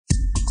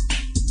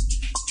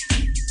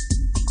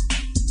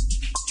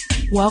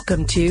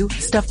Welcome to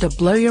Stuff to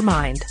Blow Your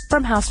Mind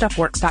from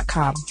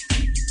HowStuffWorks.com.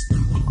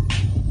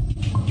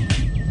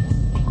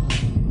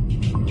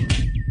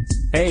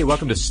 Hey,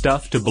 welcome to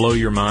Stuff to Blow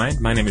Your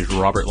Mind. My name is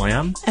Robert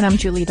Lamb. And I'm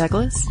Julie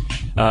Douglas.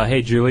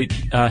 Hey, Julie,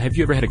 have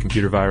you ever had a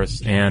computer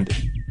virus? And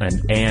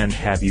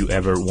have you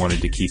ever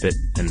wanted to keep it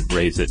and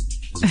raise it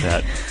as a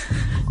pet?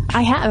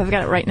 I have. I've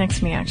got it right next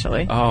to me,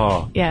 actually.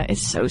 Oh. Yeah,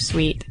 it's so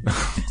sweet.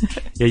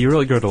 Yeah, you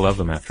really grow to love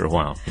them after a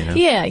while, you know?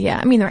 Yeah.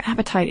 I mean, their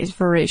appetite is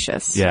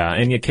voracious. Yeah,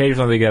 and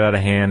occasionally they get out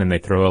of hand and they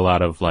throw a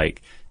lot of,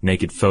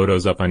 naked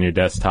photos up on your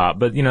desktop.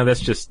 But, they're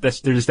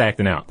just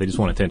acting out. They just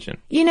want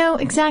attention.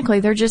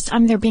 Exactly. They're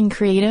being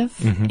creative.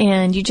 Mm-hmm.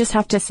 And you just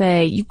have to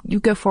say, you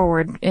go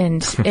forward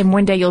and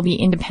one day you'll be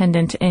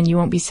independent and you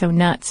won't be so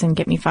nuts and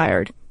get me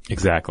fired.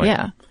 Exactly.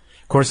 Yeah.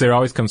 Of course, there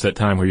always comes that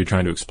time where you're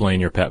trying to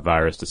explain your pet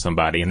virus to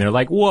somebody, and they're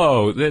like,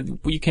 whoa,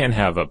 you can't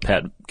have a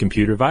pet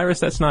computer virus.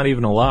 That's not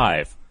even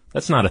alive.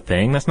 That's not a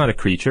thing. That's not a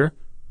creature.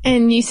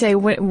 And you say,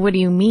 what do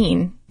you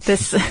mean?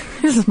 This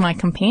is my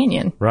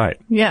companion.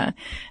 Right. Yeah.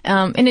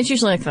 And it's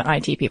usually like the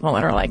IT people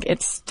that are like,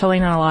 it's totally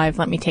not alive.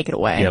 Let me take it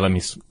away. Yeah, let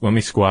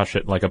me squash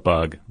it like a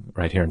bug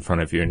right here in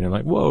front of you. And you're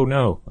like, whoa,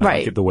 no. I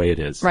like it the way it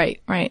is.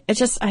 Right. It's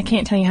just, I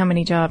can't tell you how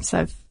many jobs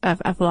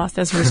I've lost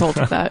as a result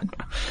of that.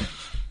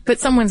 But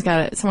someone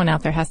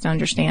out there has to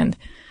understand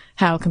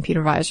how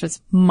computer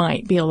viruses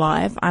might be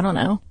alive. I don't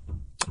know.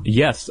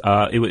 Yes,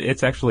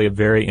 it's actually a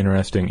very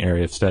interesting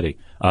area of study.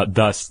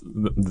 Thus,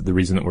 the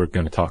reason that we're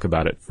going to talk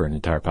about it for an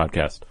entire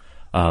podcast.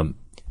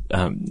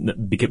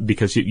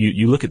 Because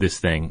you look at this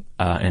thing,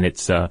 and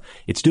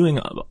it's doing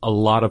a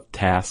lot of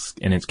tasks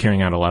and it's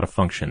carrying out a lot of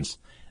functions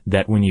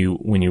that when you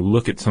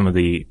look at some of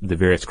the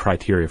various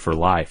criteria for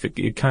life,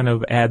 it kind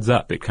of adds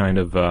up.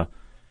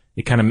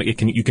 You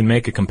can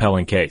make a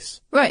compelling case.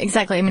 Right,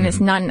 exactly. I mean,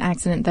 It's not an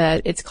accident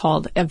that it's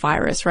called a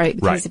virus, right?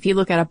 Because if you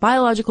look at a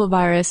biological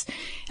virus,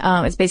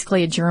 it's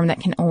basically a germ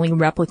that can only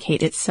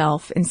replicate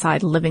itself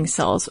inside living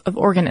cells of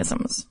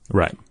organisms.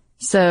 Right.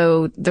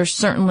 So there's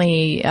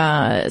certainly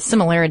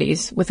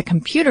similarities with a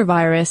computer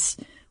virus,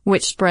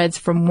 which spreads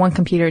from one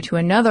computer to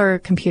another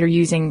computer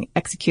using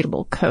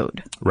executable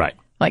code. Right.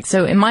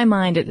 So in my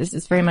mind,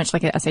 it's very much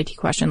like an SAT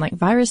question, like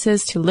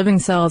viruses to living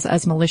cells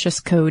as malicious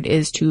code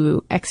is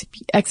to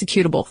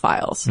executable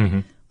files.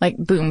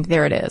 Mm-hmm. Boom,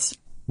 there it is.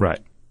 Right.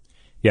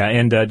 Yeah,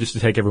 and just to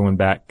take everyone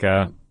back,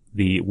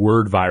 the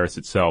word virus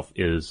itself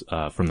is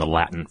from the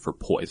Latin for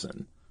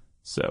poison.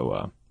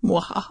 So,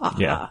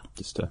 yeah,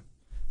 just to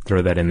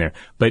throw that in there.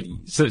 But,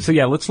 so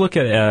yeah, let's look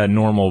at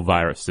normal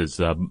viruses,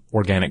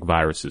 organic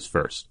viruses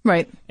first.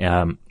 Right.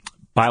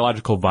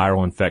 Biological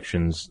viral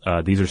infections,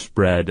 these are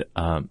spread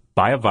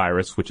by a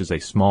virus, which is a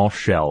small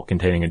shell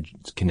containing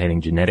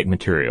genetic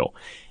material,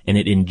 and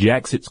it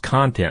injects its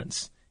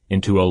contents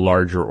into a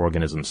larger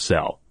organism's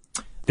cell.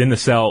 Then the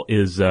cell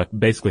is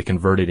basically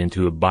converted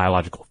into a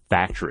biological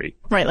factory.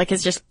 Right,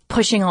 it's just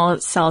pushing all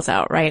its cells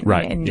out, right?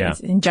 Right, and yeah. It's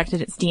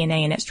injected its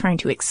DNA and it's trying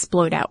to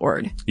explode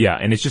outward. Yeah,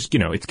 and it's just,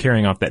 it's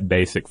carrying out that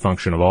basic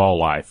function of all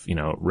life,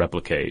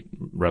 replicate.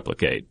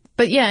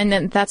 But yeah, and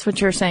then that's what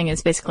you're saying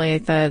is basically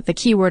the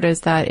key word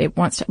is that it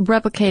wants to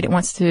replicate, it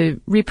wants to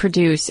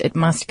reproduce, it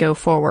must go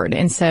forward.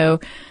 And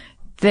so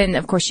then,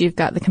 of course, you've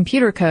got the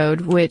computer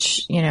code,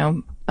 which,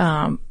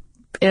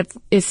 it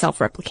is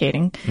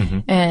self-replicating. Mm-hmm.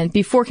 And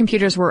before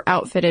computers were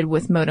outfitted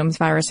with modems,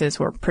 viruses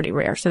were pretty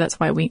rare. So that's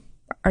why we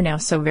are now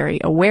so very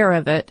aware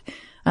of it,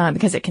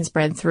 because it can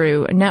spread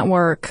through a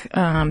network,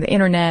 the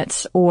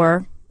internet,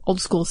 or old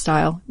school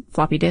style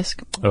floppy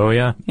disk. Oh,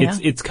 yeah.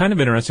 It's kind of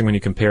interesting when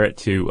you compare it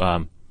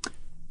to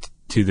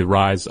the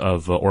rise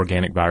of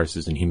organic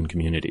viruses in human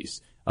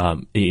communities. At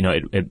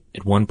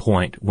one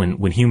point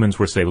when humans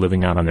were, say,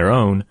 living out on their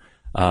own,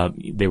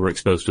 they were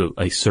exposed to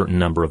a certain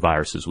number of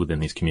viruses within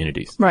these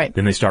communities. Right.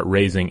 Then they start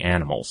raising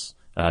animals,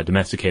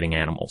 domesticating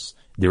animals.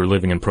 They were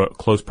living in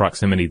close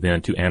proximity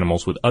then to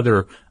animals with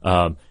other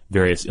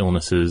various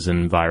illnesses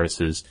and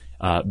viruses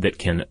that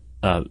can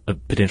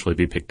potentially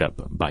be picked up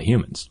by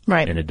humans.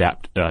 Right. And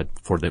adapt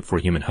for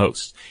human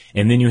hosts.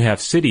 And then you have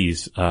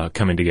cities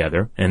coming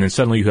together, and then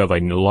suddenly you have a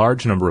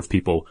large number of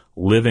people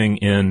living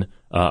in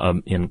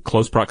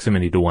close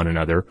proximity to one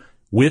another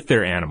with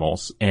their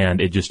animals, and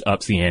it just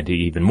ups the ante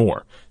even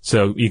more.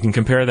 So you can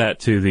compare that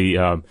to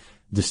the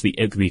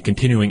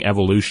continuing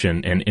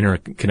evolution and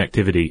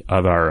interconnectivity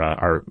of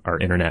our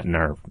internet and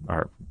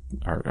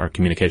our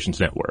communications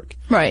network.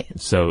 Right.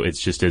 So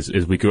it's just as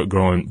we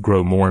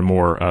grow more and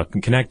more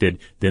connected,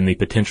 then the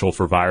potential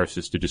for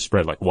viruses to just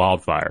spread like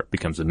wildfire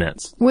becomes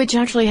immense. Which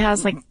actually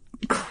has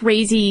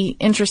crazy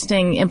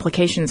interesting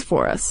implications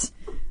for us.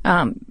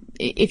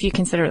 If you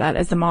consider that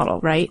as the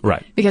model, right?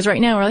 Right. Because right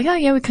now we're like, oh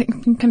yeah,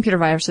 computer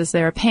viruses,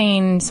 they're a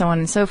pain, so on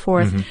and so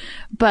forth.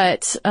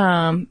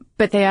 Mm-hmm.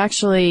 But they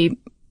actually,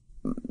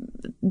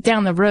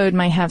 down the road,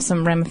 might have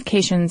some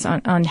ramifications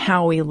on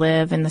how we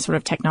live and the sort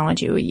of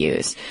technology we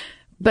use.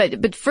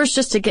 But first,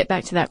 just to get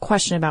back to that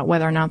question about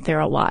whether or not they're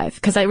alive,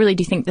 because I really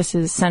do think this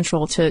is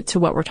central to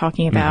what we're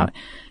talking about.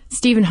 Mm-hmm.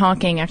 Stephen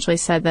Hawking actually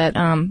said that,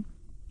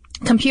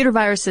 computer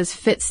viruses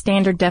fit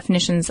standard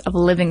definitions of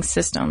living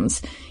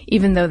systems,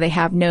 even though they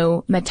have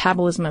no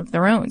metabolism of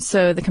their own.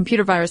 So the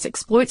computer virus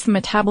exploits the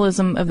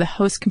metabolism of the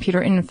host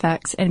computer it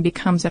infects and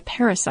becomes a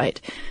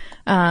parasite.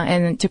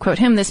 And to quote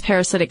him, this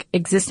parasitic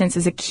existence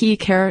is a key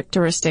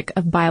characteristic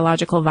of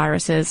biological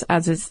viruses,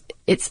 as is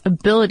its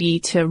ability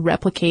to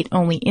replicate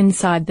only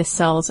inside the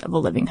cells of a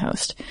living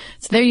host.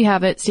 So there you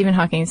have it, Stephen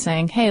Hawking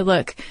saying, hey,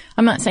 look,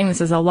 I'm not saying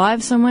this is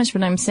alive so much,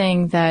 but I'm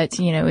saying that,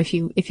 if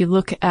you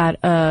look at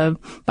a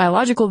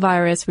biological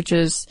virus, which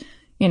is,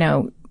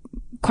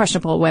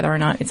 questionable whether or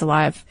not it's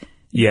alive.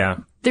 Yeah.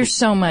 There's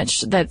so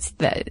much that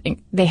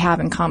they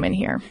have in common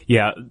here.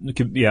 Yeah.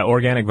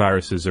 Organic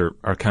viruses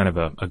are kind of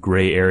a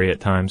gray area at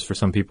times for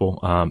some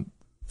people.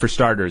 For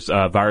starters,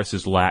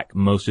 viruses lack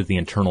most of the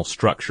internal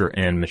structure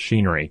and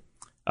machinery,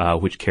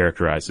 which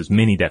characterizes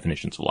many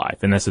definitions of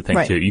life. And that's the thing,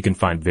 right. too. You can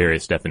find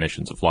various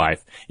definitions of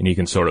life, and you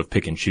can sort of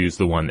pick and choose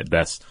the one that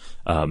best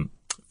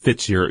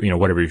fits your,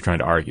 whatever you're trying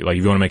to argue. Like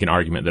if you want to make an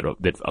argument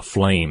that a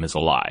flame is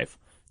alive,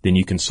 then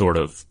you can sort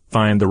of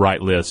find the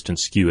right list and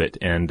skew it,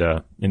 and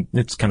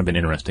it's kind of an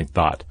interesting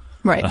thought.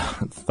 Right.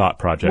 Thought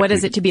project. What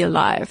is it to be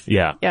alive?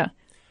 Yeah. Yeah.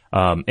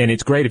 And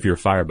it's great if you're a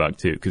firebug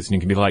too, because you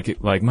can be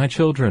like my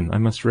children, I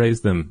must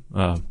raise them,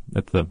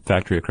 at the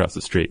factory across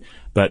the street.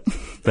 But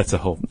that's a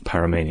whole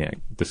pyromaniac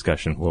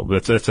discussion. Well,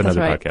 that's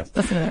another podcast.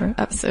 That's another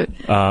episode.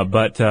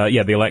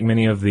 They lack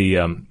many of the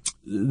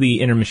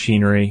inner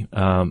machinery,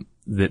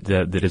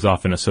 that is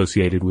often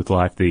associated with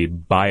life, the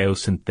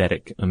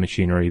biosynthetic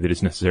machinery that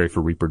is necessary for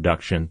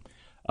reproduction.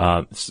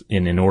 And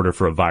in order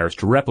for a virus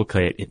to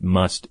replicate, it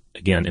must,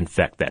 again,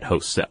 infect that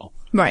host cell.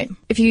 Right.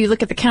 If you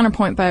look at the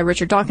counterpoint by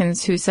Richard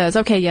Dawkins, who says,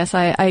 okay, yes,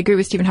 I agree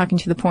with Stephen Hawking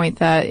to the point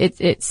that it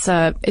fits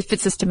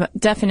the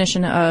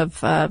definition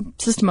of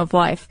system of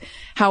life.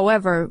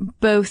 However,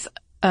 both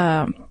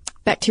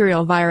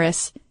bacterial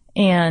virus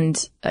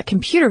and a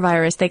computer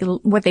virus,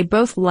 what they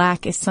both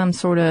lack is some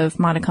sort of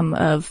modicum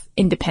of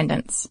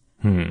independence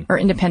or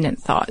independent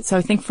thought. So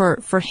I think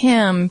for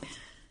him,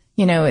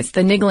 it's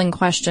the niggling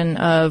question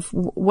of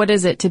what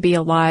is it to be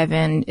alive,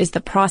 and is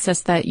the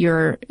process that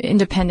you're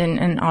independent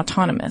and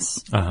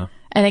autonomous. Uh-huh.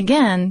 And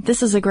again,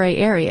 this is a gray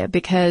area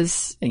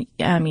because,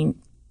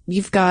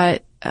 you've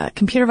got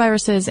computer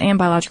viruses and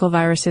biological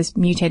viruses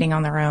mutating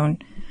on their own.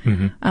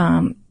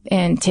 Mm-hmm.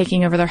 And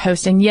taking over their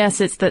host. And yes,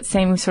 it's that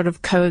same sort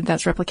of code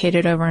that's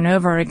replicated over and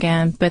over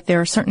again, but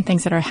there are certain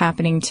things that are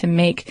happening to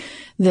make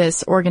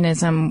this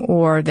organism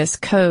or this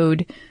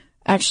code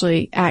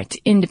actually act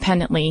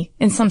independently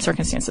in some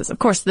circumstances. Of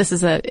course, this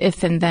is a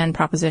if and then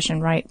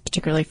proposition, right?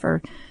 Particularly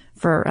for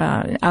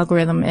an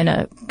algorithm in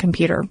a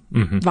computer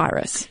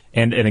virus.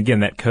 And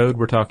again, that code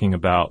we're talking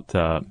about,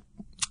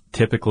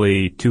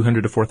 typically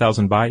 200 to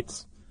 4,000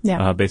 bytes.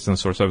 Yeah. Based on the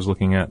source I was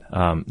looking at,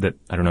 that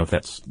I don't know if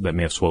that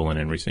may have swollen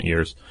in recent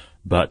years,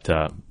 but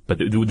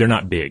they're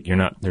not big.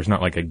 There's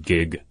not like a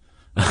gig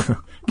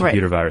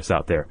computer virus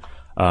out there.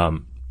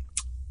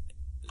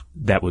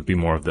 That would be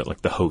more of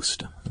the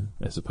host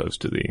as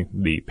opposed to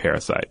the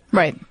parasite.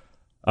 Right.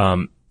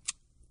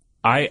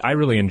 I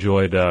really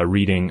enjoyed,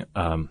 reading,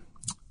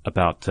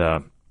 about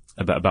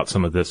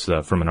some of this,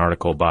 from an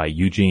article by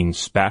Eugene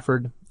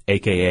Spafford,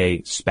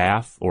 aka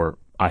Spaff, or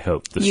I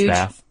hope the Huge.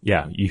 Spaff.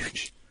 Yeah,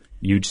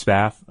 Huge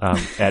Spaff,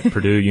 at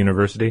Purdue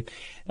University.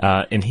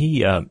 And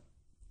he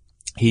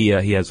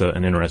has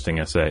an interesting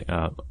essay,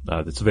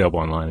 that's available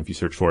online if you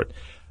search for it,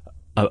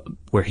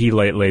 where he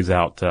lays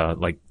out,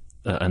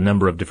 a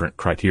number of different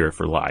criteria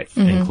for life,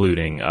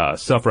 including,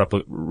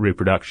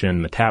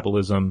 self-reproduction,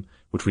 metabolism,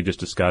 which we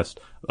just discussed,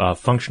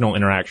 functional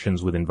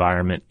interactions with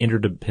environment,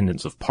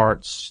 interdependence of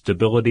parts,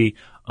 stability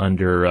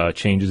under,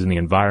 changes in the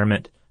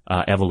environment,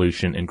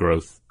 evolution and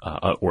growth,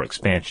 or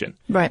expansion.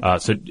 Right.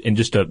 And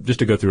just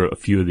to go through a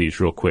few of these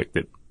real quick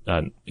that,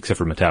 except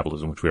for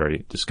metabolism, which we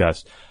already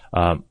discussed.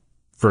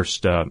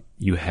 First,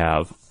 you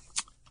have,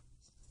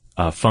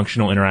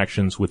 functional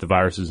interactions with the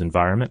virus's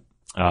environment.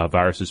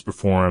 Viruses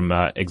perform,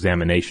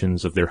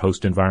 examinations of their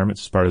host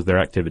environments as part of their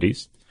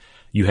activities.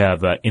 You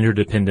have,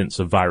 interdependence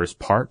of virus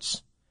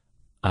parts.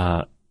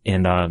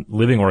 And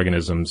living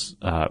organisms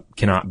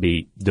cannot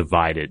be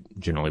divided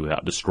generally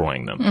without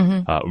destroying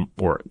them,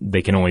 or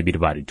they can only be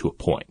divided to a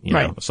point. You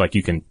know, it's like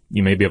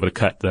you may be able to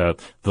cut the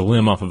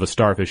limb off of a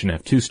starfish and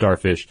have two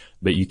starfish,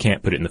 but you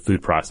can't put it in the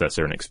food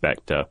processor and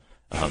expect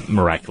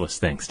miraculous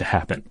things to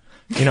happen.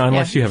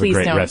 Unless you have a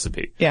great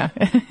recipe. Yeah.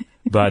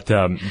 But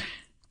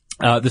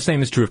the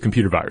same is true of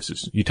computer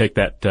viruses. You take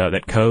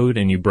that code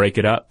and you break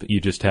it up.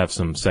 You just have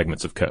some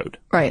segments of code.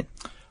 Right.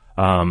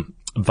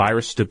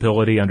 Virus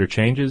stability under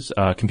changes.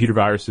 Computer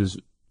viruses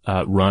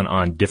run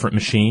on different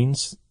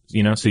machines,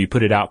 so you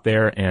put it out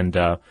there and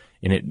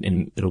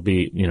it'll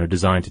be,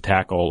 designed to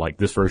tackle like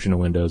this version of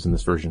Windows and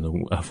this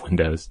version of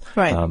Windows.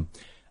 Right.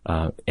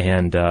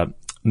 And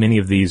many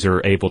of these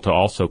are able to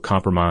also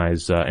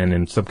compromise and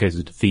in some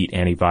cases defeat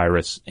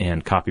antivirus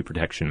and copy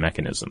protection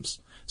mechanisms.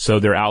 So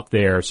they're out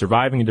there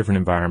surviving in different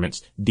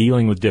environments,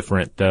 dealing with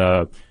different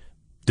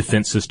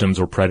defense systems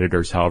or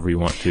predators, however you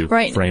want to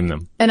frame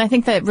them. And I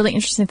think the really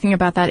interesting thing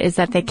about that is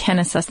that they can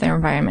assess their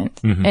environment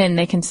and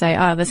they can say,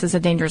 this is a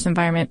dangerous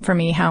environment for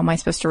me. How am I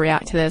supposed to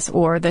react to this?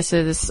 Or this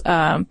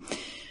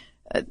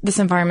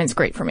environment's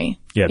great for me.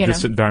 Yeah,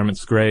 this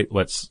environment's great.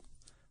 Let's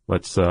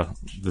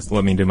just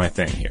let me do my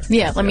thing here.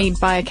 Yeah, let me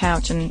buy a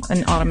couch and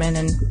an ottoman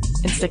and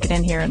stick it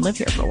in here and live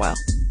here for a while.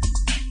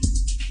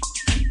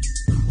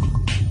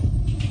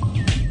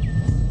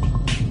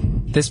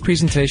 This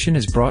presentation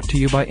is brought to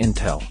you by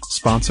Intel,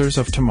 sponsors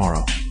of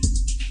tomorrow.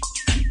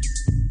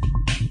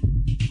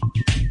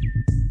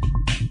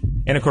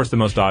 And of course, the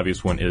most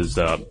obvious one is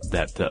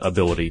that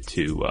ability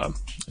to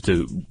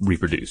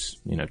reproduce,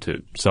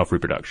 to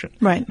self-reproduction.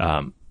 Right.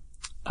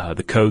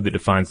 The code that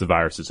defines the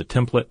virus is a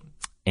template,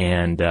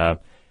 and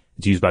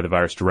it's used by the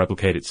virus to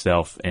replicate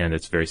itself, and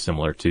it's very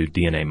similar to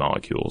DNA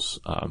molecules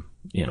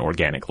in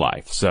organic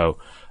life. So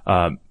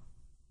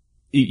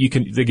you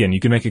can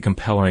make a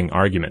compelling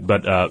argument,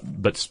 but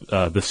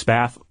the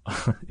SPAF,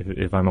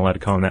 if I'm allowed to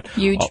call them that,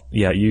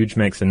 Huge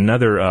makes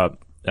another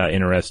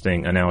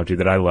interesting analogy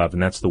that I love,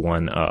 and that's the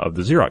one of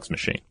the Xerox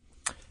machine.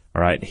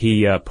 All right,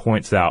 he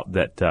points out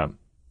that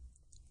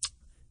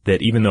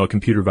even though a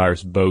computer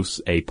virus boasts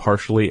a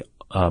partially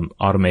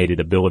automated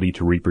ability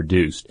to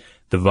reproduce,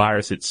 the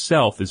virus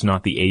itself is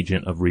not the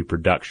agent of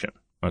reproduction.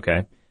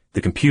 Okay,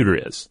 the computer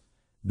is.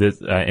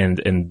 This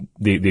and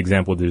the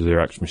example of the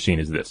Xerox machine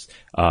is this: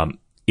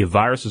 if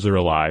viruses are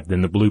alive,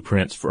 then the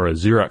blueprints for a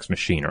Xerox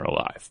machine are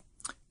alive,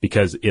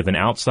 because if an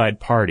outside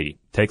party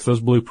takes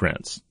those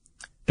blueprints,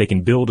 they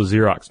can build a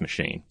Xerox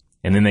machine,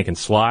 and then they can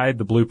slide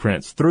the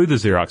blueprints through the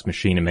Xerox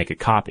machine and make a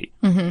copy.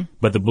 Mm-hmm.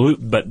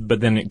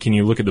 But then can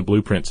you look at the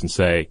blueprints and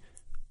say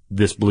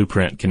this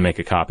blueprint can make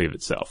a copy of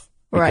itself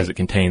because it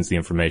contains the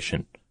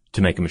information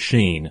to make a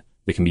machine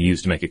that can be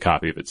used to make a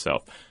copy of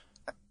itself?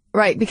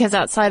 Right, because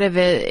outside of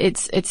it,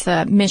 it's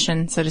a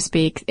mission, so to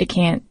speak. It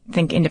can't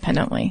think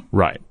independently.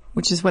 Right.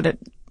 Which is what it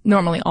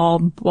normally all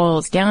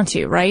boils down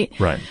to, right?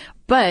 Right.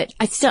 But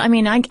I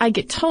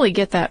totally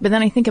get that. But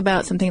then I think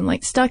about something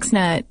like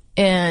Stuxnet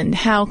and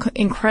how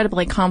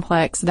incredibly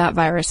complex that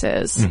virus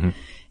is. Mm-hmm.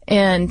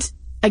 And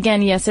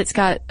again, yes, it's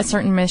got a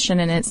certain mission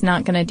and it's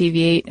not going to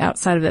deviate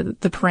outside of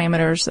the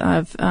parameters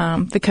of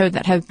the code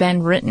that have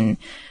been written.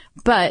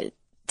 But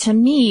to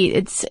me,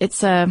 it's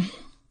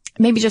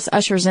maybe just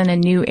ushers in a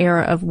new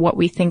era of what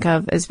we think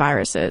of as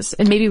viruses.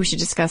 And maybe we should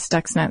discuss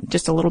Stuxnet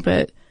just a little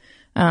bit.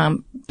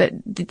 But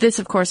this,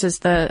 of course, is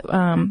the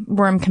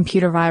worm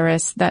computer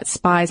virus that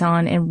spies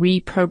on and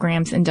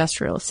reprograms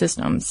industrial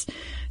systems.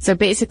 So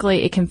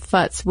basically, it can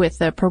futz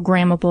with a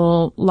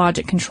programmable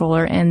logic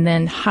controller and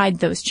then hide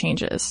those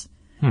changes.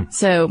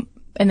 So,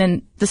 and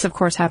then this, of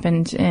course,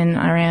 happened in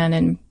Iran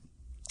and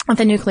at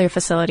the nuclear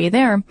facility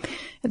there.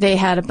 They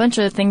had a bunch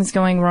of things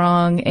going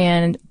wrong,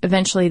 and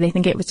eventually they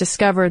think it was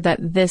discovered that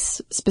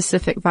this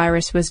specific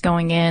virus was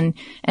going in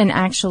and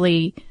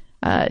actually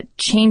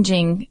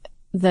changing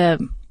I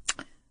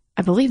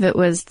believe it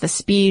was the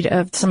speed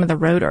of some of the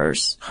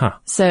rotors. Huh.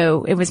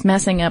 So it was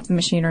messing up the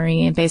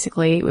machinery, and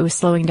basically it was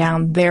slowing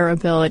down their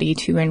ability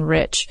to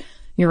enrich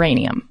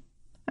uranium.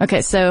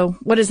 Okay, so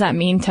what does that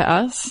mean to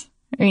us?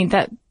 I mean,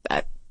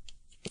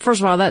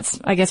 first of all, that's,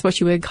 I guess, what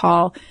you would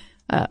call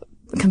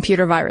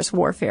computer virus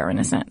warfare in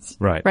a sense.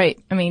 Right. Right.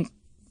 I mean,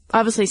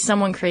 obviously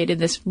someone created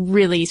this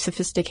really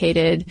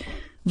sophisticated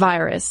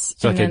virus.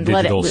 It's like a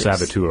digital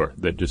saboteur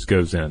that just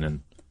goes in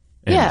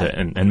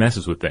and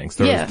messes with things,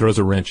 throws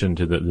a wrench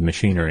into the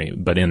machinery,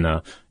 but in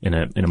a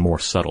more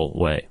subtle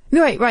way.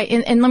 Right.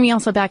 And let me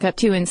also back up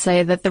too and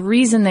say that the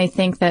reason they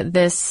think that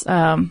this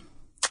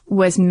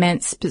was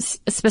meant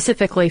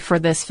specifically for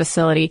this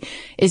facility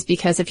is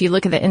because if you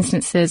look at the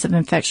instances of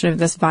infection of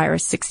this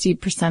virus,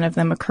 60% of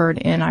them occurred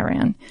in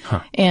Iran.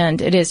 Huh.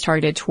 And it is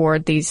targeted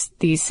toward these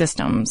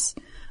systems.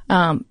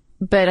 But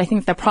I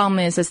think the problem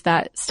is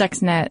that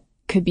Stuxnet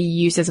could be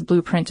used as a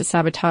blueprint to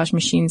sabotage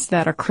machines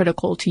that are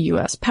critical to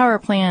U.S. power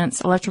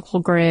plants, electrical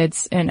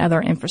grids, and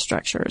other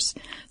infrastructures.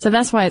 So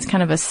that's why it's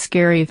kind of a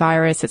scary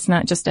virus. It's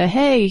not just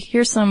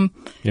here's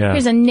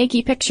a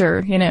naked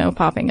picture,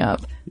 popping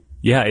up.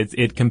 Yeah,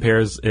 it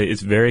compares.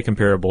 It's very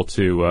comparable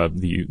to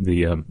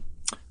the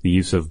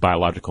use of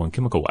biological and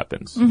chemical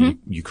weapons. Mm-hmm.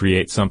 You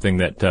create something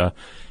that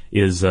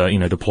is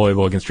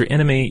deployable against your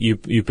enemy.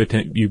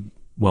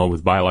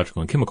 With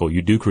biological and chemical,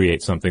 you do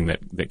create something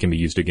that can be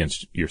used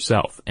against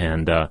yourself.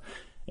 And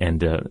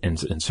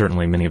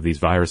certainly many of these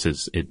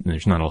viruses,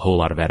 there's not a whole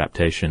lot of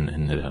adaptation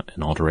and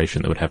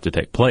alteration that would have to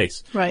take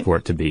place for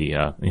it to be,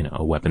 a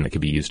weapon that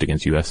could be used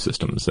against U.S.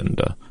 systems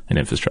and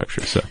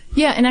infrastructure. So.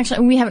 Yeah. And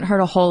actually, we haven't heard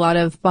a whole lot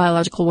of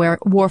biological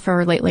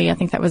warfare lately. I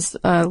think that was,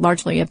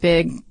 largely a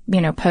big,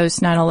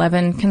 post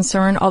 9/11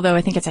 concern, although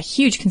I think it's a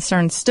huge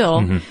concern still.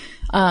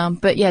 Mm-hmm.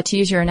 But yeah, to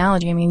use your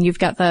analogy, I mean, you've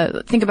got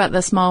think about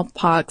the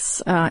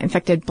smallpox,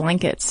 infected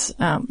blankets.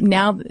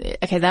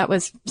 That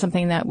was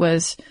something that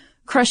was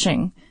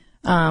crushing,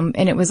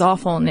 and it was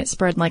awful and it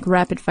spread like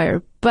rapid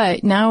fire.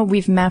 But now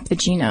we've mapped the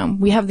genome.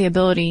 We have the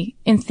ability,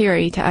 in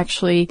theory, to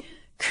actually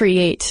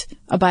create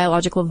a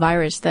biological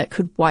virus that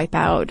could wipe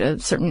out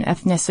certain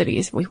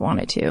ethnicities if we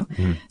wanted to.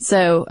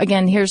 So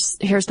again, here's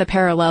the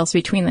parallels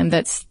between them.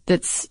 That's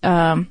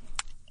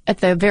at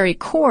the very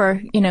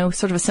core,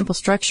 sort of a simple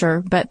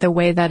structure, but the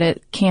way that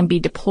it can be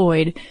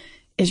deployed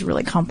is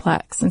really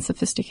complex and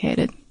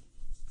sophisticated.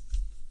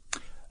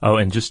 Oh,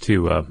 and just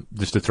to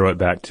throw it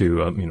back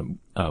to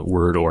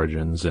word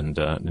origins and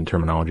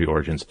terminology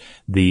origins,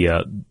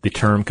 the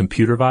term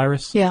computer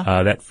virus,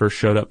 that first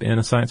showed up in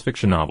a science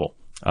fiction novel,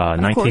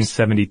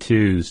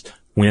 1972's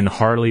When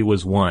Harley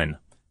Was Won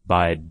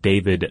by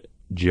David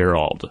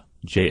Gerrold,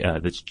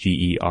 that's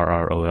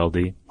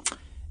Gerrold,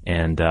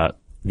 and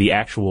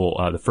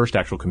the first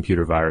actual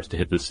computer virus to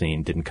hit the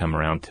scene didn't come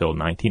around till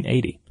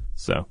 1980.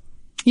 So.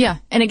 Yeah.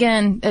 And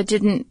again,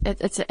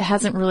 it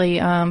hasn't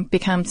really,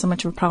 become so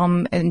much of a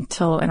problem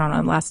until, I don't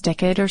know, the last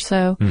decade or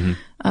so,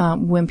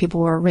 when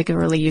people were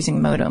regularly using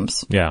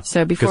modems. Yeah.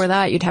 So before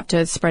that, you'd have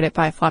to spread it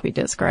by a floppy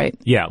disk, right?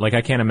 Yeah. Like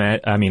I can't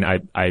imagine,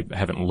 I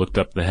haven't looked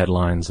up the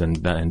headlines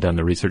and done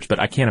the research, but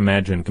I can't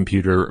imagine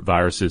computer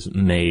viruses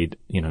made,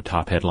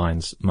 top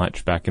headlines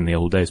much back in the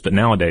old days. But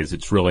nowadays,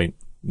 it's really,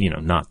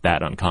 not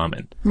that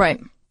uncommon.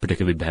 Right.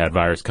 Particularly bad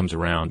virus comes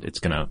around, it's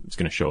gonna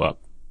show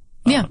up.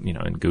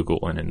 In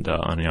Google and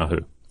on Yahoo.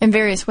 In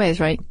various ways,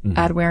 right?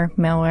 Adware,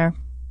 malware,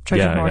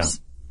 Trojan horse.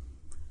 Yeah.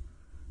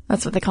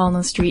 That's what they call on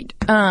the street.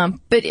 But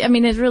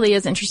it really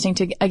is interesting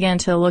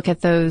to look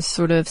at those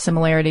sort of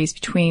similarities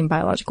between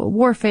biological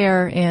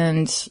warfare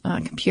and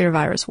computer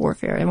virus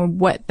warfare and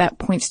what that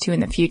points to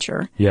in the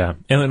future. Yeah.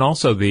 And then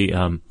also the,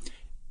 our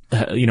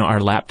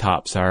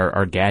laptops,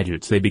 our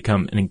gadgets, they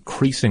become an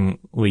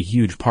increasingly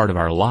huge part of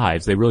our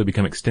lives. They really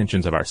become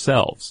extensions of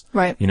ourselves.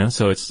 Right.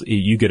 So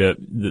you get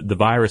the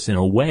virus in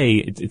a way,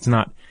 it's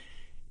not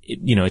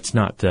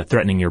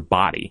threatening your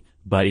body,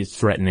 but it's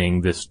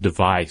threatening this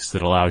device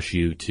that allows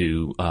you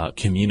to,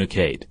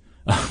 communicate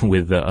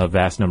with a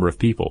vast number of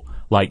people.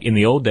 Like in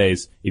the old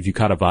days, if you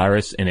caught a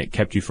virus and it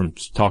kept you from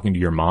talking to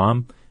your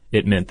mom,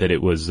 it meant that it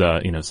was,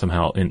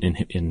 somehow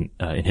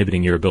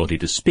inhibiting your ability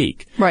to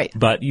speak. Right.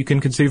 But you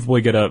can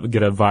conceivably get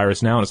a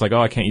virus now, and it's like,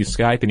 oh, I can't use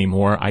Skype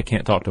anymore. I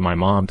can't talk to my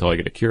mom till I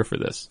get a cure for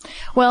this.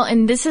 Well,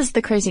 and this is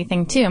the crazy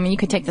thing too. You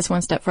could take this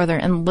one step further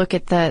and look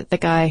at the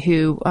guy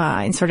who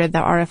inserted the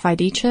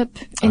RFID chip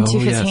into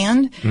his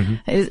hand.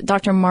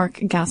 Dr. Mark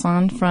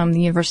Gasson from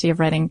the University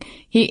of Reading.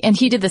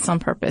 He did this on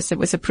purpose. It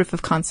was a proof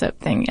of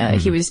concept thing.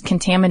 He was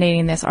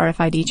contaminating this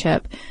RFID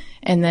chip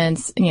and then,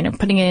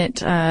 putting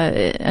it,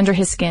 under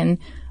his skin.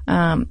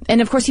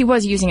 And of course he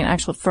was using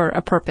it for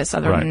a purpose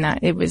other than that.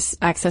 It was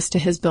access to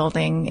his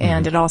building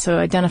and it also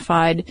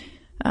identified,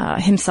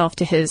 himself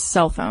to his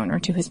cell phone or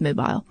to his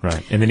mobile.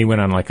 Right. And then he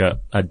went on like a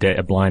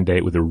blind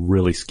date with a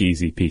really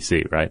skeezy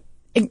PC, right?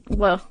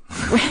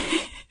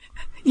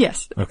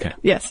 Yes. Okay.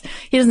 Yes.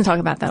 He doesn't talk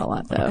about that a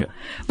lot though. Okay.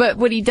 But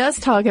what he does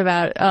talk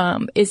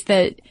about, is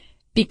that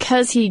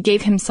because he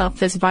gave himself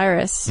this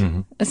virus,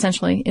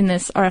 essentially, in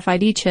this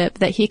RFID chip,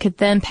 that he could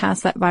then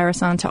pass that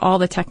virus on to all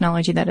the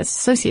technology that is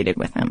associated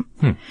with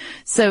him.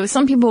 So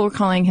some people were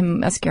calling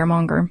him a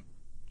scaremonger.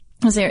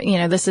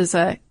 This is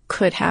a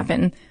could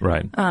happen,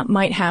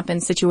 might happen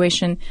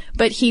situation.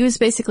 But he was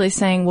basically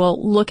saying,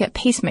 well, look at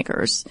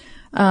pacemakers.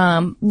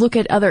 Look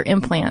at other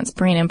implants,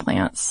 brain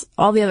implants,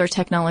 all the other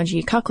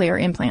technology,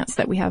 cochlear implants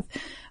that we have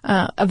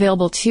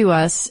available to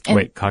us. And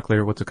wait,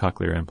 cochlear? What's a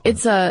cochlear implant?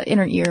 It's a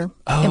inner ear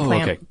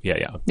implant. Okay.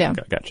 Yeah.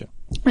 Okay, gotcha.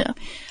 Yeah.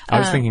 I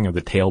was thinking of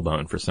the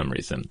tailbone for some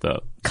reason. The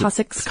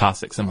coccyx.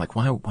 Coccyx. I'm like,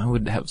 why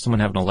would someone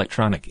have an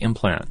electronic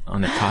implant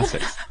on their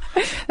coccyx?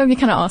 That'd be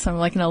kind of awesome,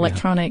 like an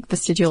electronic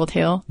vestigial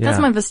tail. Yeah.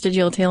 That's my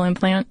vestigial tail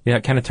implant. Yeah,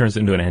 it kind of turns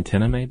into an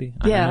antenna, maybe.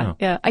 I don't know.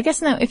 Yeah. I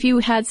guess no. If you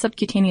had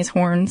subcutaneous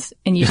horns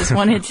and you just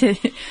wanted to,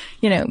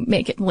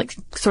 make it look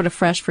sort of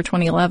fresh for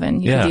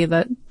 2011, you could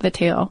do the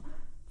tail.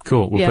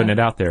 Cool. We're putting it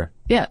out there.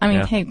 Yeah.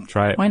 Hey,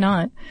 try it. Why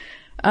not?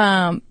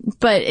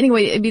 But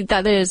anyway,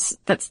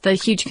 that's the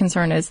huge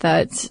concern is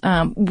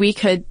that, we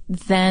could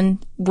then,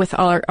 with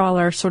all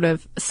our sort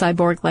of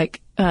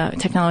cyborg-like,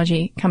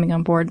 technology coming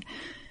on board,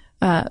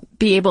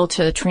 be able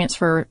to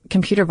transfer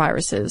computer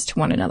viruses to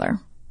one another,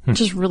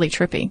 which is really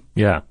trippy.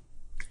 Yeah.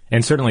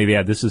 And certainly,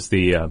 this is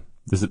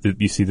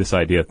you see this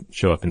idea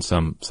show up in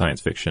some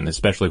science fiction,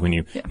 especially when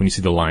you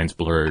see the lines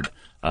blurred.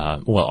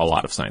 A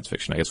lot of science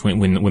fiction, I guess,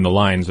 when the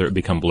lines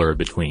become blurred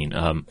between,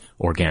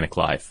 organic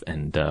life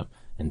and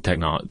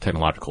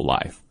technological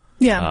life.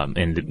 Yeah.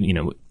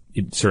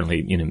 It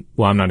certainly,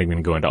 I'm not even going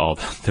to go into all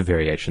the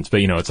variations,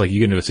 but it's like you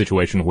get into a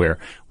situation where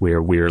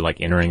we're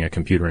like entering a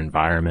computer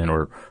environment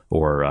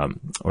or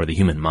the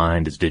human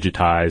mind is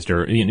digitized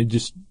or,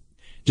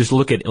 just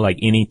look at like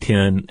any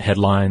 10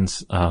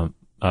 headlines,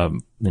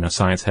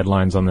 science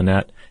headlines on the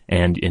net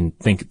and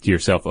think to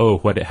yourself,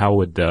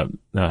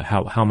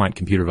 how might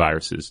computer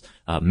viruses,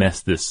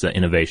 mess this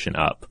innovation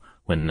up?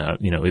 When,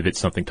 if it's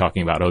something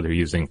talking about, they're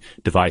using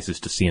devices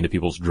to see into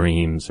people's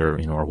dreams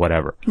or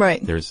whatever.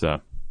 Right. There's,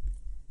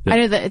 I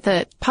know that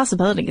the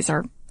possibilities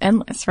are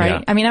endless, right?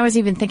 Yeah. I mean, I was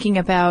even thinking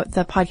about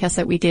the podcast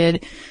that we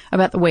did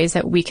about the ways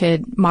that we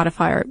could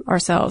modify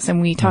ourselves,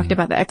 and we talked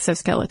about the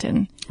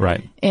exoskeleton.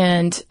 Right.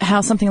 And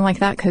how something like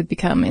that could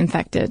become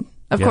infected.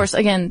 Of course,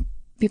 again,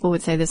 people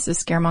would say this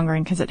is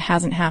scaremongering because it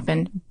hasn't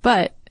happened,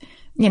 but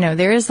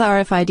there is the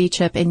RFID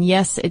chip, and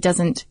yes, it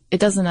doesn't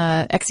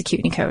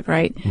execute any code,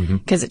 right?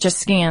 Because it just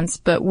scans,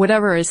 but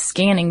whatever is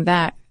scanning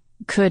that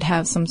could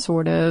have some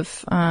sort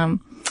of,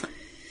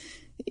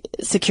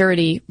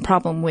 security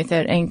problem with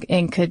it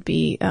and could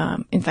be,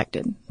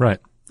 infected. Right.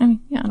 I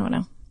mean, I don't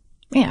know.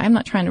 Yeah, I'm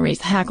not trying to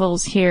raise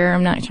hackles here.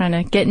 I'm not trying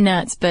to get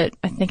nuts, but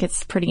I think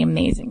it's pretty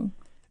amazing.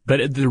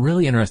 But the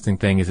really interesting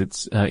thing is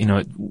it's,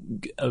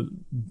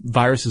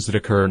 viruses that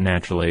occur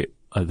naturally,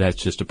 that's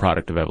just a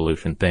product of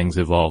evolution, things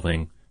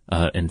evolving,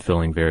 and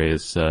filling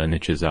various,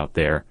 niches out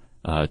there,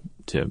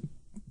 to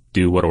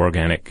do what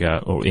organic,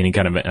 or any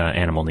kind of,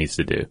 animal needs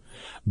to do.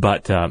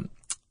 But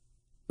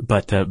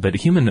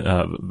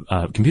human,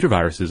 computer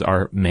viruses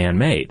are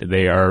man-made.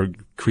 They are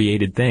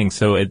created things.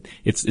 So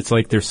it's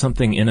like there's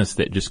something in us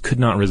that just could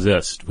not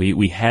resist.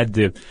 We had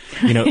to,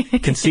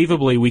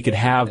 conceivably we could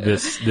have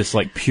this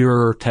like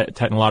pure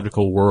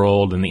technological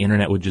world, and the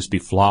internet would just be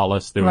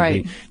flawless. There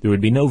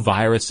would be no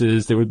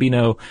viruses. There would be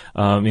no,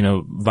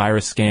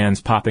 virus scans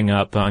popping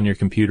up on your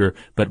computer,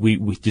 but we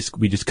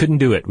just couldn't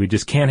do it. We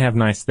just can't have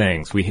nice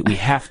things. We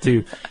have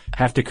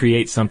to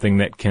create something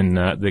that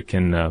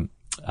can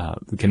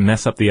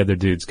mess up the other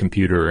dude's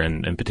computer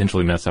and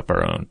potentially mess up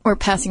our own. Or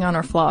passing on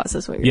our flaws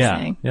is what you're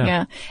saying.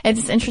 Yeah. And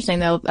it's interesting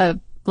though, a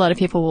lot of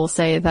people will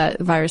say that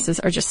viruses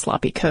are just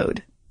sloppy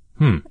code.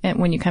 And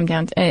when you come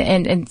down to,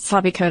 and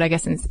sloppy code, I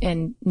guess,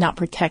 in not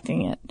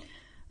protecting it,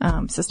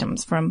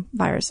 systems from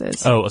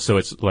viruses. Oh, so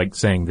it's like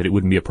saying that it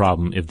wouldn't be a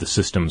problem if the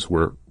systems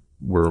were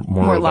more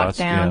robust. Locked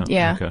down.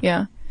 Yeah. Okay.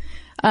 Yeah.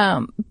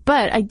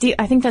 But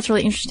I think that's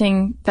really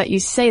interesting that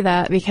you say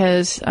that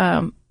because,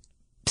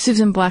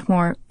 Susan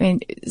Blackmore,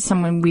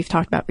 someone we've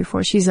talked about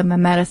before, she's a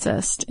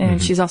memeticist,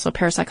 and she's also a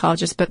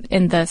parapsychologist, but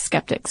in the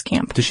skeptics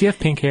camp. Does she have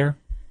pink hair?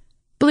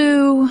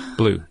 Blue.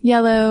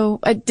 Yellow.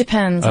 It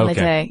depends on the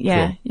day.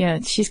 Yeah. Cool. Yeah.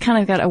 She's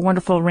kind of got a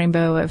wonderful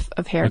rainbow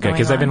of hair going on.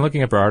 Because I've been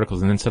looking up her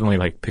articles, and then suddenly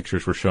like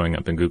pictures were showing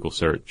up in Google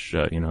search,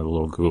 the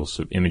little Google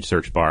image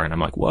search bar, and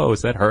I'm like, whoa,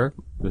 is that her?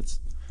 That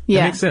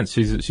makes sense.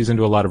 She's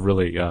into a lot of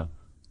really,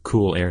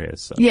 cool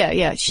areas. So.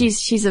 Yeah.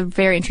 She's a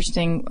very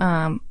interesting,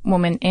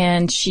 woman,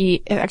 and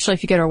she, actually,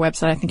 if you go to her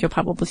website, I think you'll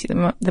probably see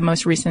the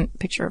most recent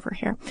picture of her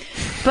hair.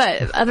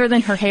 But other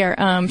than her hair,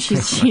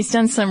 she's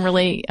done some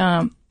really,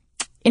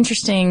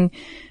 interesting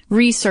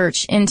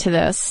research into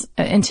this,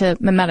 into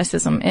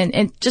memeticism.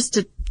 And just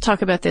to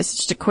talk about this,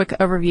 just a quick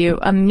overview,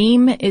 a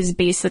meme is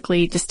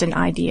basically just an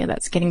idea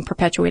that's getting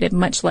perpetuated,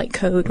 much like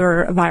code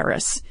or a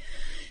virus.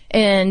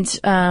 And,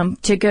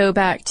 to go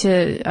back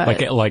to,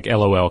 like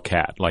LOL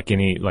cat, on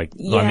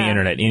the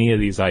internet, any of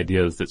these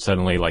ideas that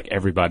suddenly like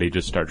everybody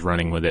just starts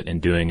running with it and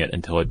doing it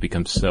until it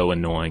becomes so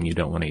annoying you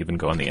don't want to even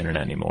go on the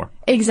internet anymore.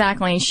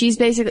 Exactly. She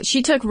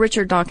took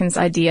Richard Dawkins'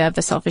 idea of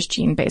the selfish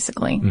gene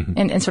basically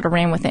and sort of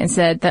ran with it and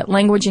said that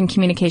language and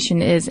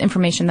communication is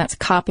information that's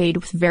copied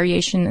with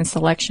variation and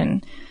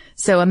selection.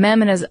 So a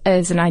meme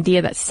is an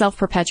idea that's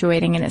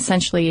self-perpetuating, and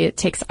essentially it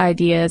takes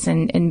ideas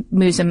and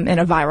moves them in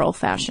a viral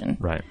fashion.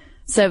 Right.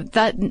 So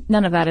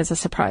none of that is a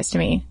surprise to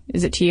me.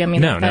 Is it to you? I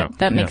mean,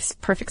 that makes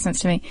perfect sense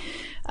to me.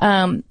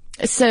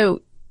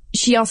 So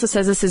she also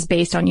says this is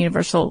based on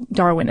universal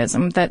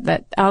Darwinism,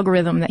 that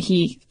algorithm that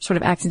he sort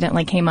of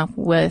accidentally came up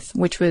with,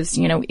 which was,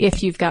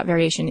 if you've got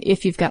variation,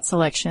 if you've got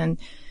selection,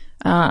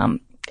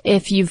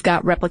 if you've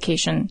got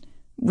replication,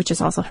 which is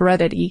also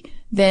heredity,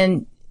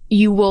 then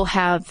you will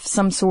have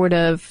some sort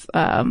of,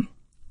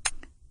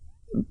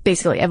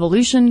 basically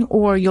evolution,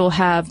 or you'll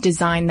have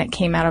design that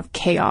came out of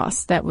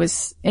chaos that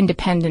was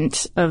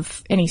independent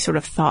of any sort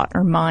of thought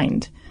or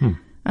mind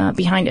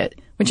behind it,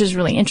 which is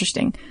really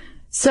interesting.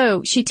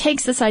 So she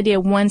takes this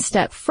idea one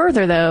step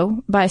further,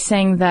 though, by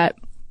saying that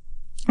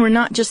we're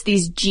not just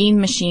these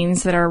gene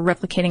machines that are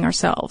replicating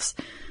ourselves,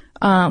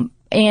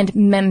 and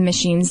mem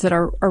machines that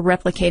are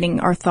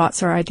replicating our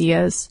thoughts or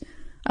ideas,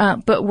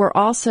 but we're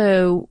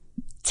also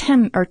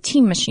team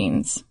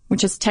machines,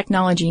 which is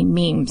technology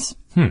memes.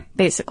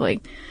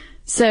 Basically.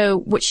 So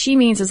what she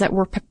means is that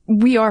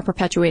we are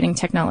perpetuating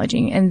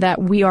technology, and that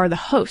we are the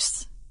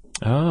hosts.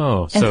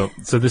 Oh,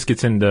 so this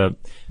gets into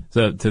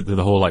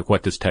the whole, like,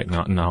 what does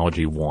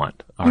technology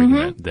want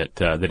argument, that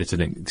it's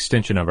an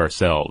extension of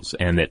ourselves,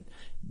 and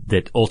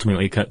that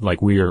ultimately,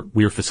 like,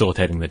 we're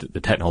facilitating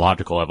the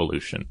technological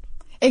evolution.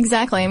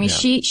 Exactly. I mean,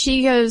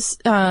 she goes,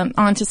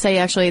 on to say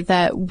actually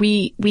that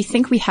we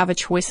think we have a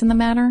choice in the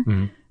matter,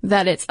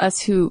 that it's us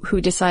who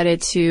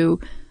decided to,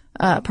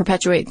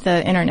 perpetuate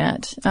the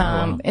internet,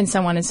 and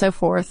so on and so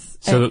forth.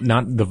 So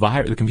not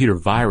the computer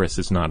virus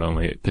is not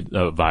only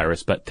a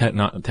virus, but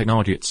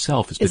technology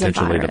itself is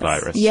potentially the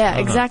virus. Yeah,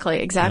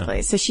 exactly.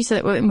 Yeah. So she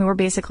said, we're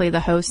basically the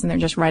hosts, and they're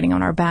just riding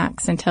on our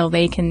backs until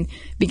they can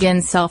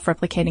begin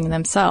self-replicating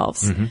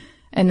themselves.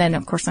 And then,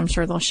 of course, I'm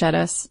sure they'll shed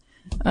us.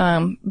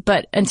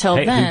 But until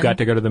then, who got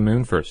to go to the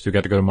moon first? Who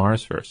got to go to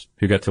Mars first?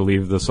 Who got to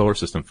leave the solar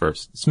system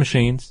first? It's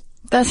machines.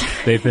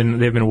 They've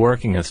been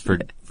working us for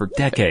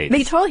decades.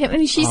 They totally have. I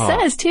mean, she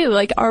says too,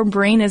 like our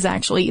brain is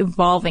actually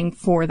evolving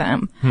for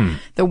them.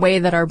 The way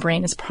that our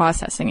brain is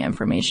processing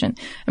information.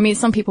 I mean,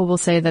 some people will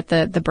say that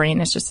the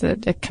brain is just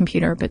a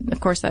computer, but of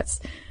course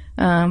that's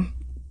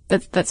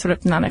sort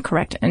of not a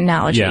correct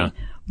analogy. Yeah.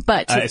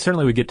 But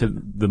certainly we get to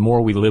the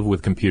more we live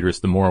with computers,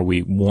 the more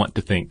we want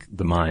to think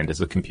the mind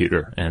is a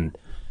computer, and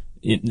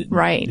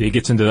it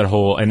gets into that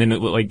whole, and then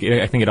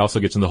I think it also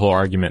gets into the whole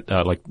argument,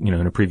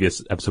 in a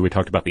previous episode we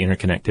talked about the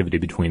interconnectivity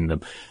between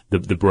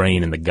the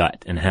brain and the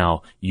gut, and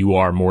how you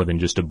are more than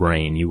just a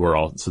brain, you are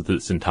also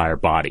this entire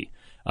body.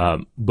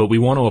 But we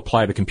want to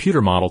apply the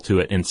computer model to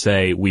it and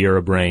say we are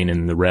a brain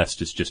and the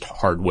rest is just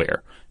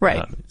hardware.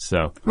 Right.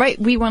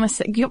 We want to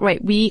say,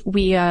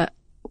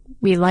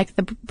 we like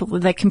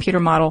the computer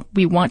model.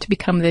 We want to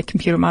become the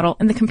computer model.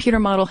 And the computer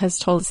model has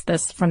told us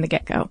this from the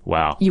get-go.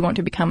 Wow. You want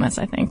to become us,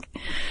 I think.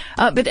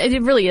 But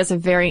it really is a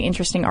very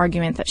interesting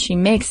argument that she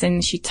makes.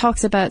 And she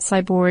talks about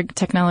cyborg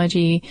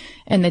technology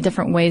and the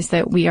different ways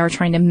that we are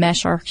trying to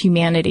mesh our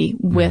humanity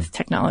with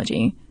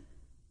technology.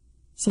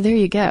 So there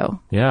you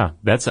go. Yeah.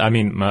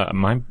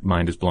 My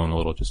mind is blown a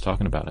little just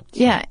talking about it.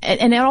 So. Yeah.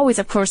 And it always,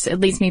 of course, it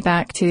leads me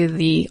back to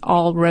the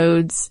all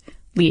roads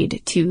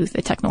lead to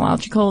the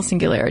technological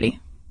singularity.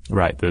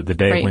 Right. The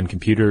day when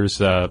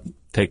computers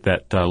take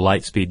that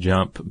light speed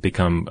jump,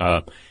 become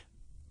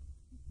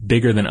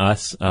bigger than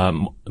us,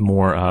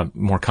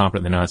 more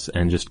competent than us,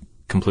 and just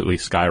completely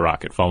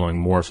skyrocket, following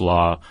Moore's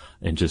law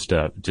and just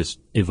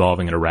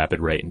evolving at a rapid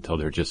rate until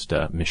they're just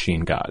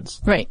machine gods.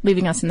 Right,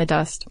 leaving us in the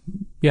dust.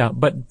 Yeah,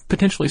 but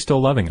potentially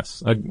still loving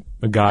us. A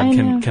god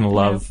can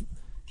love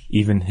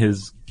even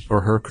his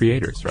or her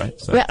creators, right?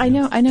 So, well, I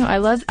know.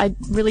 I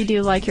really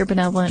do like your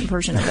benevolent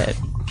version of it.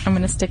 I'm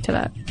going to stick to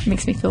that. It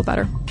makes me feel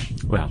better.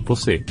 Well, we'll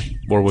see.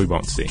 Or we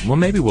won't see. Well,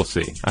 maybe we'll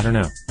see. I don't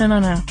know. I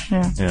don't know.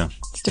 Yeah. Yeah.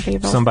 It's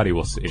debatable. Somebody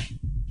will see.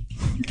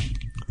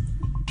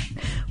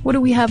 What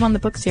do we have on the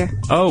books here?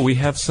 Oh, we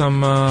have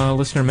some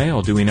listener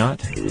mail, do we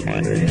not?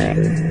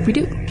 We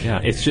do. Yeah,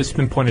 it's just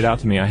been pointed out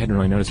to me. I hadn't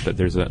really noticed, but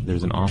there's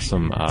an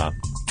awesome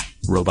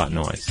robot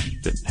noise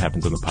that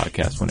happens on the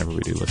podcast whenever we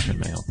do listener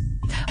mail.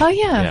 Oh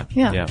yeah.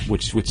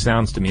 Which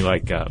sounds to me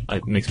like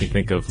it makes me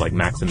think of like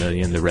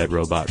Maximilian, the red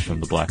robot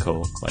from the black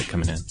hole, like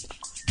coming in,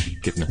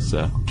 giving us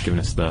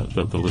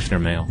the listener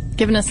mail,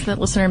 giving us the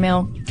listener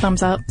mail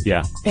thumbs up.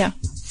 Yeah. Yeah.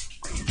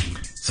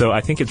 So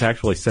I think it's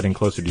actually sitting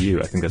closer to you.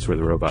 I think that's where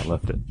the robot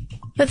left it.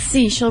 Let's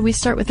see. Shall we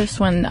start with this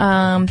one?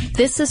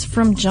 This is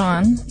from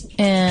John,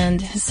 and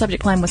his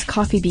subject line was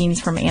coffee beans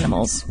from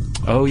animals.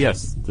 Oh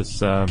yes,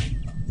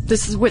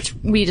 This is which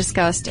we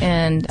discussed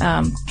in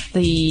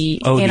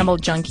the Animal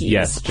Junkies.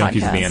 Yes, podcast.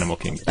 Junkies of the Animal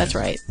Kingdom. That's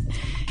right.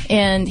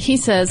 And he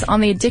says,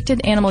 on the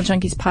Addicted Animal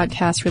Junkies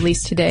podcast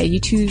released today, you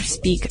two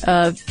speak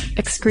of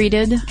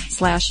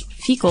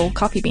excreted/fecal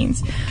coffee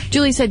beans.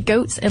 Julie said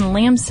goats, and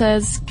Lamb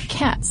says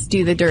cats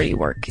do the dirty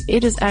work.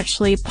 It is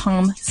actually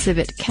palm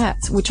civet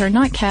cats, which are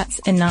not cats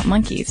and not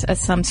monkeys, as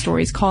some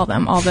stories call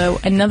them, although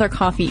another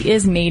coffee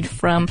is made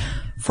from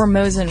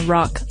Formosan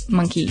rock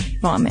monkey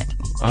vomit.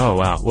 Oh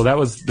wow! Well,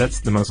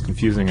 that's the most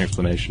confusing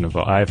explanation of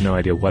all. I have no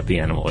idea what the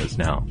animal is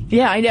now.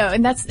 Yeah, I know,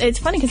 and it's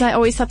funny because I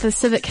always thought the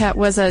civet cat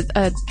was a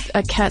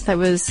cat that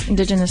was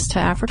indigenous to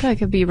Africa. I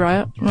could be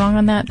wrong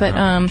on that, but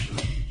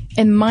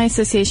in my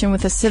association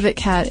with a civet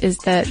cat is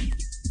that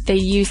they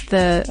use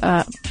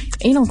the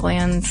anal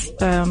glands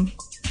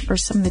or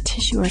some of the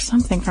tissue or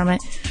something from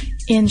it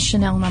in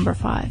Chanel No.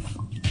 5.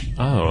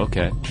 Oh,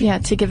 okay. Yeah,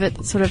 to give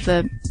it sort of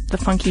the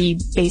funky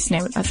bass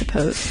note, I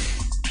suppose.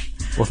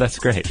 Well, that's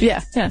great. Yeah.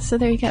 So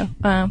there you go.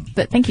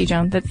 But thank you,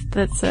 Joan.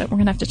 That's we're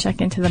gonna have to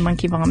check into the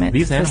monkey vomit.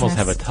 These animals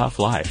business. have a tough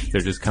life. They're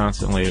just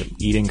constantly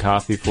eating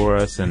coffee for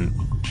us and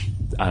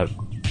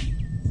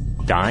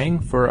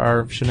dying for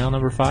our Chanel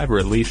No. 5, or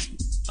at least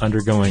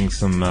undergoing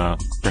some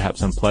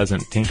perhaps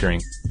unpleasant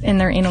tinkering in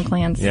their anal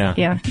glands.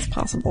 Yeah, it's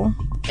possible.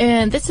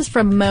 And this is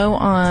from Mo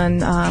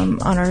on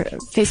our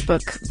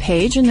Facebook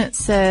page, and it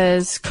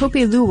says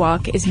Kopi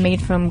Luwak is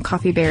made from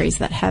coffee berries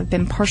that have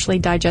been partially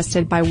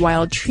digested by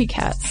wild tree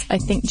cats. I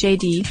think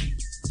JD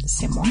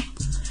Simon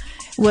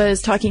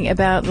was talking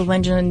about the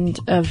legend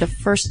of the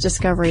first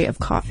discovery of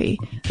coffee.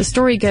 The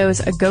story goes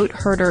a goat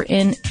herder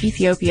in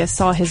Ethiopia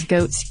saw his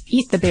goats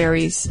eat the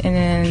berries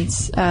and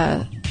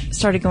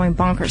started going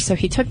bonkers. So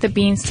he took the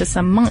beans to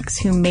some monks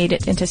who made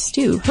it into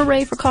stew.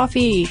 Hooray for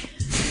coffee!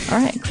 All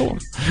right, cool.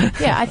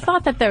 Yeah, I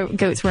thought that the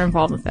goats were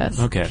involved with this.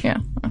 Okay. Yeah.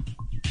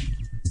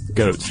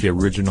 Goats, the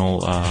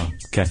original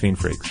caffeine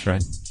freaks,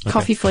 right? Okay.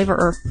 Coffee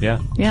flavorer. Yeah.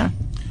 Yeah.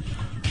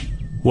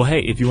 Well,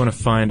 hey, if you want to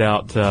find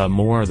out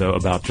more, though,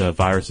 about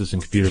viruses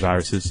and computer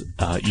viruses,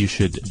 you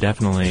should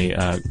definitely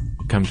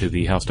come to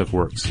the How Stuff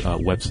Works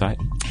website,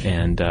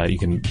 and you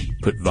can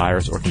put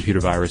virus or computer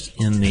virus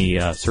in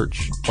the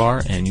search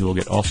bar, and you will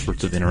get all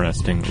sorts of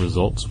interesting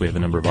results. We have a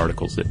number of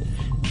articles that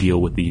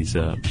deal with these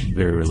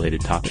very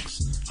related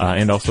topics.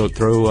 and also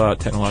throw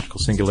technological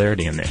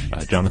singularity in there.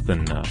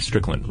 Jonathan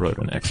Strickland wrote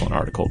an excellent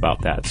article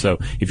about that. So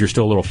if you're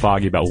still a little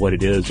foggy about what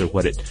it is or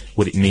what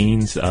it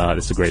means,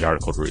 this is a great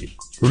article to read.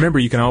 Remember,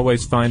 you can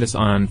always find us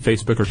on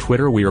Facebook or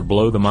Twitter. We are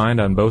Below the Mind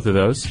on both of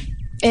those.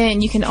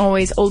 And you can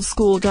always old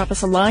school drop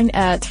us a line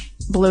at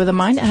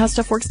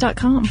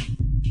belowthemind@howstuffworks.com.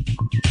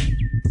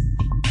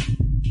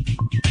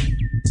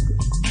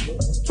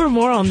 For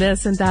more on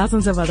this and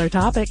thousands of other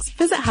topics,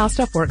 visit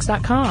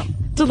howstuffworks.com.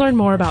 To learn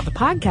more about the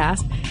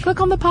podcast, click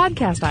on the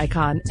podcast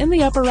icon in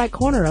the upper right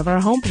corner of our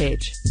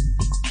homepage.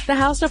 The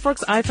How Stuff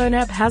Works iPhone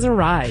app has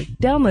arrived.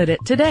 Download it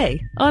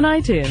today on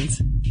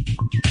iTunes.